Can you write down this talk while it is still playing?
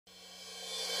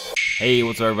Hey,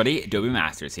 what's up everybody? Adobe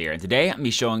Masters here, and today I'm going to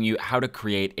be showing you how to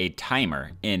create a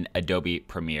timer in Adobe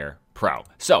Premiere Pro.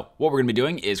 So what we're going to be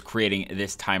doing is creating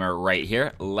this timer right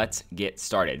here. Let's get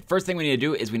started. First thing we need to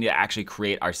do is we need to actually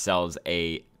create ourselves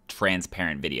a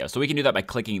transparent video. So we can do that by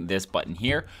clicking this button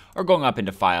here or going up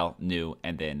into File, New,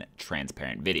 and then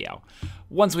Transparent Video.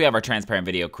 Once we have our transparent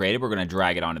video created, we're going to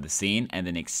drag it onto the scene and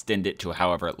then extend it to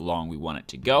however long we want it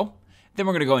to go. Then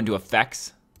we're going to go into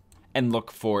Effects and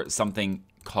look for something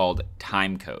called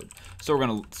Timecode. So we're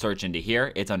going to search into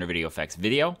here. It's under Video Effects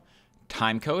Video.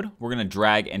 Timecode. We're going to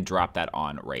drag and drop that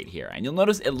on right here. And you'll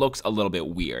notice it looks a little bit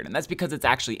weird. And that's because it's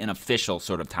actually an official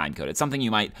sort of timecode. It's something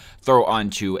you might throw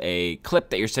onto a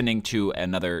clip that you're sending to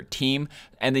another team.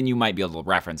 And then you might be able to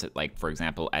reference it. Like, for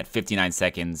example, at 59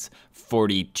 seconds,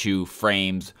 42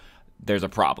 frames, there's a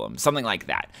problem, something like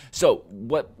that. So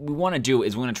what we want to do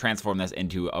is we want to transform this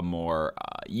into a more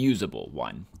usable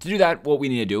one. To do that, what we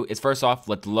need to do is first off,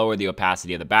 let's lower the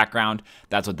opacity of the background.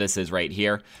 That's what this is right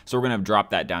here. So we're going to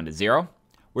drop that down to 0.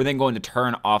 We're then going to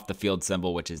turn off the field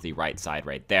symbol, which is the right side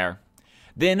right there.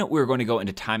 Then we're going to go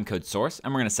into timecode source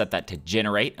and we're going to set that to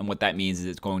generate. And what that means is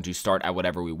it's going to start at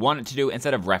whatever we want it to do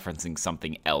instead of referencing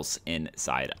something else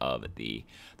inside of the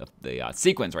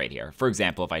sequence right here. For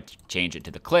example, if I change it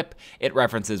to the clip, it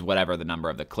references whatever the number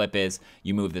of the clip is.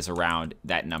 You move this around,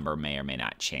 that number may or may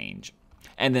not change.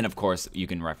 And then of course you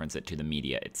can reference it to the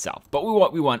media itself. But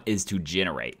what we want is to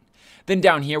generate. Then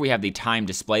down here we have the time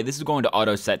display. This is going to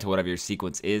auto set to whatever your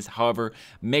sequence is. However,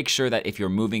 make sure that if you're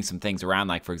moving some things around,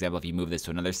 like for example, if you move this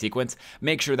to another sequence,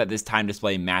 make sure that this time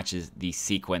display matches the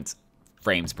sequence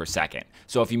frames per second.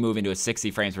 So if you move into a 60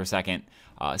 frames per second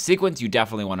sequence, you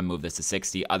definitely want to move this to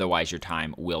 60, otherwise your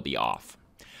time will be off.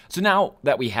 So now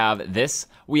that we have this,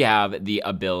 we have the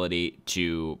ability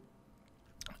to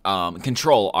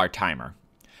control our timer.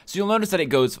 So you'll notice that it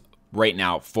goes right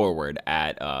now forward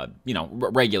at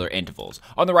regular intervals.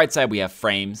 On the right side we have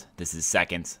frames, this is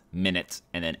seconds, minutes,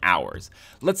 and then hours.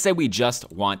 Let's say we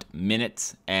just want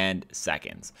minutes and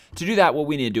seconds. To do that, what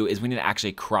we need to do is we need to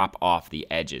actually crop off the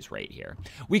edges right here.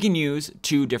 We can use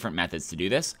two different methods to do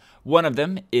this. One of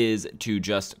them is to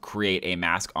just create a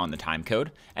mask on the timecode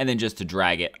and then just to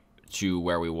drag it to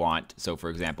where we want. So for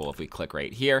example, if we click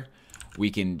right here,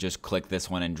 we can just click this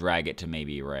one and drag it to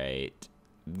maybe right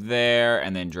there,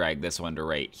 and then drag this one to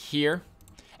right here,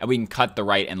 and we can cut the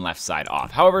right and left side off.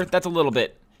 However, that's a little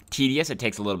bit tedious. It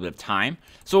takes a little bit of time.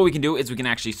 So what we can do is we can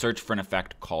actually search for an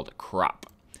effect called crop.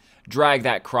 Drag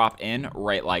that crop in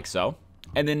right like so.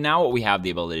 And then now what we have the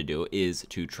ability to do is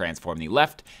to transform the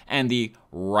left and the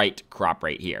right crop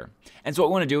right here. And so what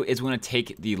we want to do is we want to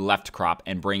take the left crop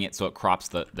and bring it so it crops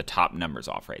the top numbers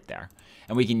off right there.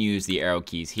 And we can use the arrow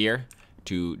keys here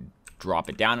to drop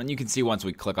it down, and you can see once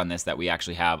we click on this that we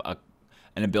actually have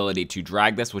an ability to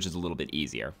drag this, which is a little bit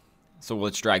easier. So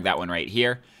let's drag that one right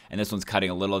here, and this one's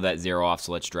cutting a little of that 0 off,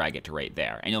 so let's drag it to right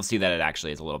there. And you'll see that it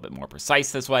actually is a little bit more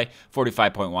precise this way,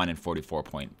 45.1 and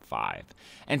 44.5.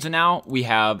 And so now we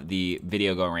have the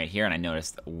video going right here, and I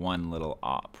noticed one little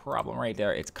problem right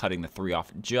there. It's cutting the 3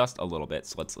 off just a little bit,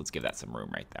 so let's give that some room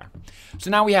right there.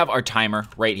 So now we have our timer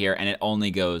right here, and it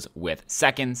only goes with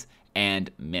seconds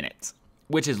and minutes,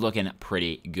 which is looking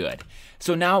pretty good.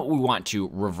 So now we want to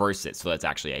reverse it, so that's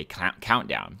actually a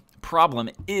countdown. Problem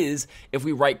is, if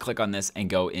we right click on this and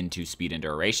go into speed and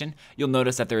duration, you'll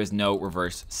notice that there is no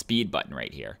reverse speed button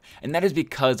right here. And that is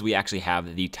because we actually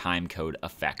have the timecode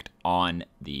effect on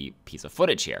the piece of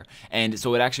footage here. And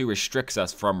so it actually restricts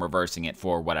us from reversing it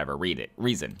for whatever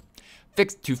reason.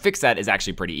 To fix that is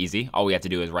actually pretty easy. All we have to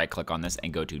do is right click on this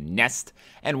and go to nest.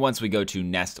 And once we go to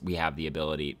nest, we have the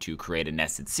ability to create a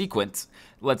nested sequence.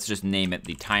 Let's just name it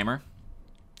the timer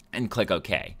and click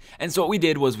OK. And so what we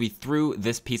did was we threw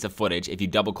this piece of footage. If you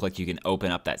double click, you can open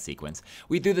up that sequence.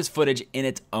 We threw this footage in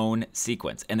its own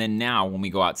sequence. And then now when we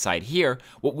go outside here,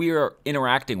 what we are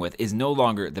interacting with is no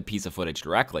longer the piece of footage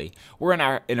directly. We're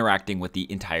interacting with the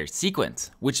entire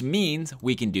sequence, which means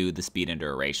we can do the speed and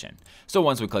duration. So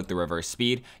once we click the reverse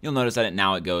speed, you'll notice that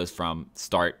now it goes from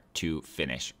start to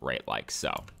finish right like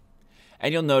so.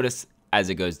 And you'll notice as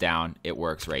it goes down, it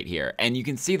works right here. And you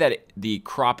can see that the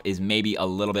crop is maybe a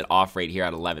little bit off right here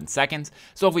at 11 seconds.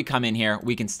 So if we come in here,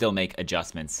 we can still make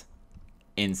adjustments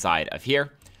inside of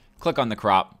here. Click on the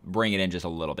crop, bring it in just a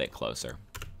little bit closer.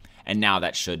 And now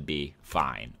that should be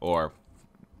fine, or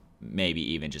maybe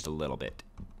even just a little bit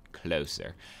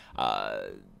closer.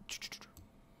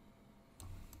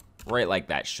 Right like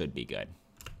that should be good.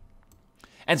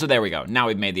 And so there we go. Now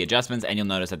we've made the adjustments, and you'll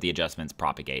notice that the adjustments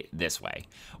propagate this way.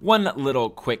 One little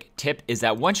quick tip is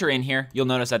that once you're in here, you'll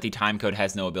notice that the timecode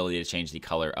has no ability to change the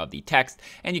color of the text,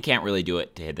 and you can't really do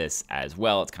it to this as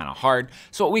well. It's kind of hard.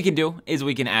 So what we can do is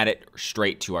we can add it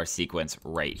straight to our sequence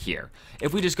right here.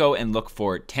 If we just go and look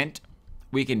for tint,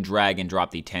 we can drag and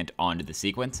drop the tint onto the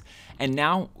sequence, and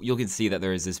now you can see that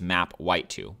there is this map white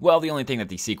to. Well, the only thing that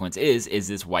the sequence is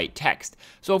this white text.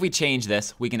 So if we change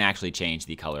this, we can actually change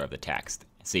the color of the text.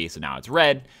 See, so now it's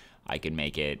red. I can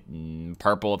make it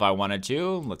purple if I wanted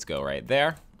to. Let's go right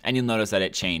there. And you'll notice that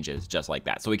it changes just like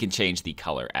that. So we can change the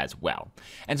color as well.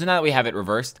 And so now that we have it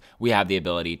reversed, we have the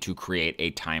ability to create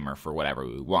a timer for whatever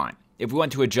we want. If we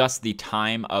want to adjust the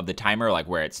time of the timer, like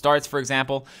where it starts, for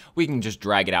example, we can just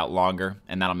drag it out longer,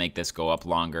 and that'll make this go up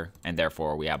longer, and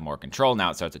therefore we have more control.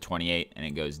 Now it starts at 28, and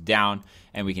it goes down,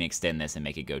 and we can extend this and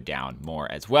make it go down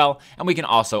more as well. And we can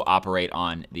also operate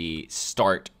on the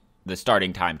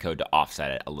starting time code to offset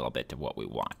it a little bit to what we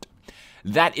want.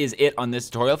 That is it on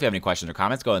this tutorial. If you have any questions or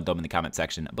comments, go ahead and throw them in the comment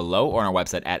section below or on our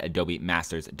website at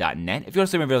adobemasters.net. If you want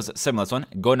to see more videos similar to this one,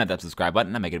 go ahead and hit that subscribe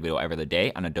button. I make a video every other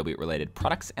day on Adobe related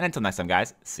products. And until next time,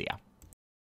 guys, see ya.